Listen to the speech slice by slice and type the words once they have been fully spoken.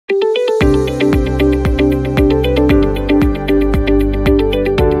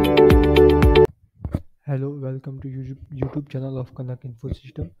to YouTube channel of Kanak Info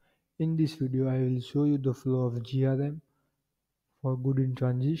System. In this video, I will show you the flow of GRN for good in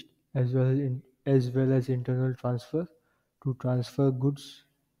transit as well as internal transfer to transfer goods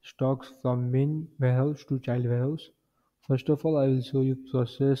stocks from main warehouse to child warehouse. First of all, I will show you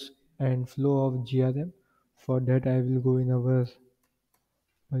process and flow of GRM. For that, I will go in our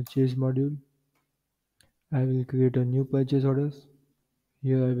purchase module. I will create a new purchase orders.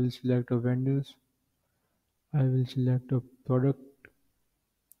 Here I will select a vendors. I will select a product,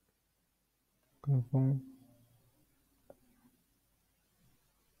 confirm.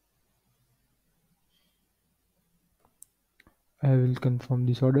 I will confirm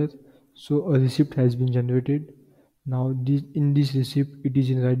this order. So a receipt has been generated. Now in this receipt it is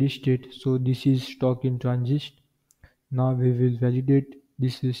in ready state. So this is stock in transit. Now we will validate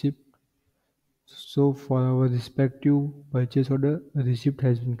this receipt. So for our respective purchase order, a receipt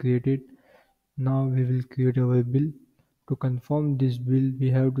has been created. Now we will create our bill. To confirm this bill, we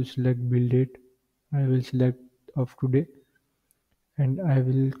have to select bill date. I will select of today and I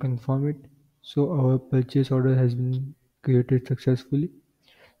will confirm it. So our purchase order has been created successfully.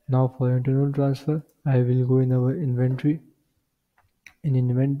 Now for internal transfer, I will go in our inventory. In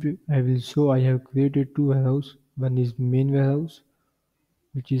inventory, I will show I have created two warehouse. One is main warehouse,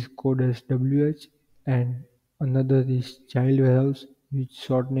 which is coded as WH, and another is child warehouse, which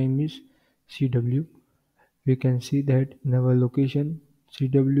short name is CW. We can see that in our location,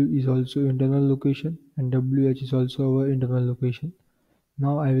 CW is also internal location and WH is also our internal location.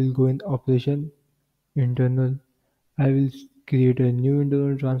 Now I will go in operation internal. I will create a new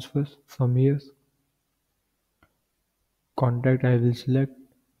internal transfer from here. Contact I will select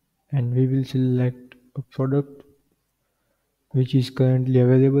and we will select a product which is currently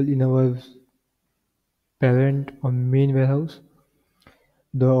available in our parent or main warehouse.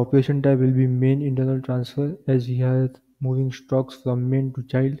 The operation type will be main internal transfer as we are moving stocks from main to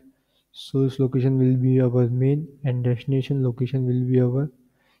child. Source location will be our main and destination location will be our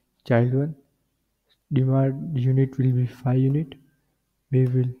child one. Demand unit will be 5 unit. We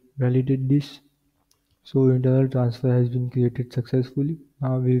will validate this. So internal transfer has been created successfully.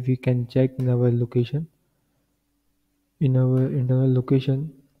 Now we can check in our location. In our internal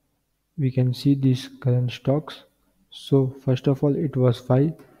location, we can see these current stocks. So first of all, it was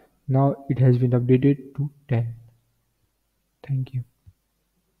 5. Now it has been updated to 10. Thank you.